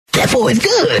That boy's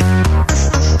good.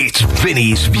 It's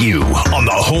Vinny's View on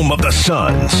the home of the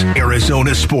Suns,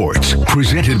 Arizona Sports.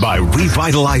 Presented by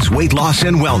Revitalize Weight Loss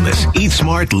and Wellness. Eat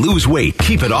smart, lose weight,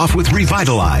 keep it off with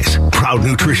Revitalize. Proud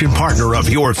nutrition partner of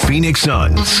your Phoenix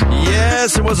Suns.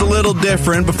 Yes, it was a little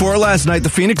different. Before last night, the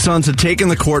Phoenix Suns had taken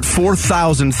the court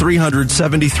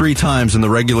 4,373 times in the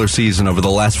regular season over the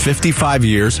last 55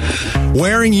 years,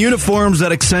 wearing uniforms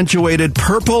that accentuated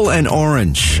purple and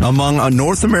orange. Among a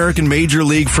North American Major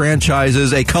League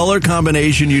franchises, a color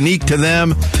combination unique to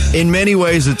them. In many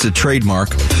ways, it's a trademark.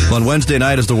 On Wednesday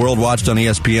night, as the world watched on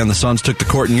ESPN, the Suns took the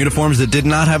court in uniforms that did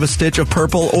not have a stitch of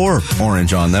purple or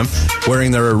orange on them,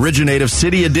 wearing their originative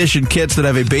City Edition kits that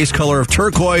have a base color of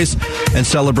turquoise and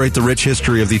celebrate the rich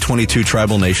history of the 22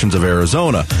 tribal nations of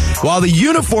Arizona. While the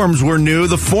uniforms were new,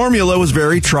 the formula was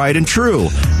very tried and true.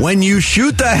 When you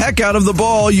shoot the heck out of the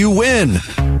ball, you win.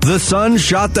 The Suns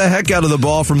shot the heck out of the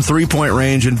ball from three-point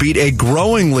range and beat a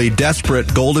growingly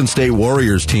desperate Golden State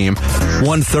Warriors team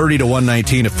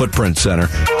 130-119 at Footprint Center.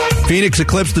 Phoenix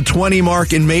eclipsed the 20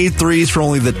 mark and made threes for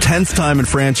only the 10th time in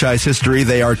franchise history.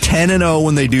 They are 10-0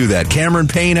 when they do that. Cameron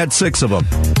Payne had 6 of them.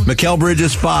 Mikal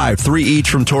Bridges 5, 3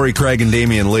 each from Torrey Craig and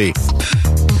Damian Lee.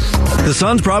 The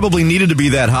Suns probably needed to be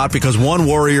that hot because one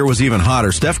Warrior was even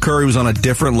hotter. Steph Curry was on a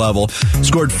different level,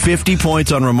 scored 50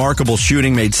 points on remarkable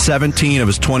shooting, made 17 of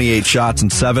his 28 shots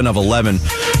and 7 of 11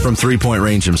 from three-point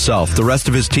range himself. The rest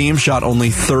of his team shot only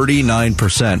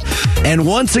 39%. And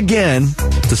once again,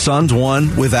 the Suns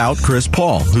won without Chris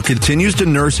Paul, who continues to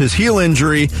nurse his heel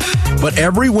injury, but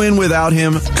every win without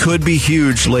him could be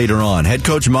huge later on. Head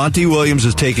coach Monty Williams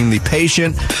is taking the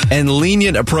patient and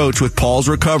lenient approach with Paul's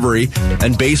recovery,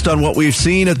 and based on what we've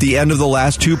seen at the end of the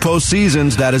last 2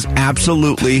 postseasons, that is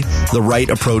absolutely the right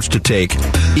approach to take,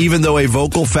 even though a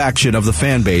vocal faction of the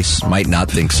fan base might not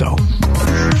think so.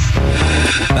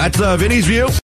 That's Vinny's View.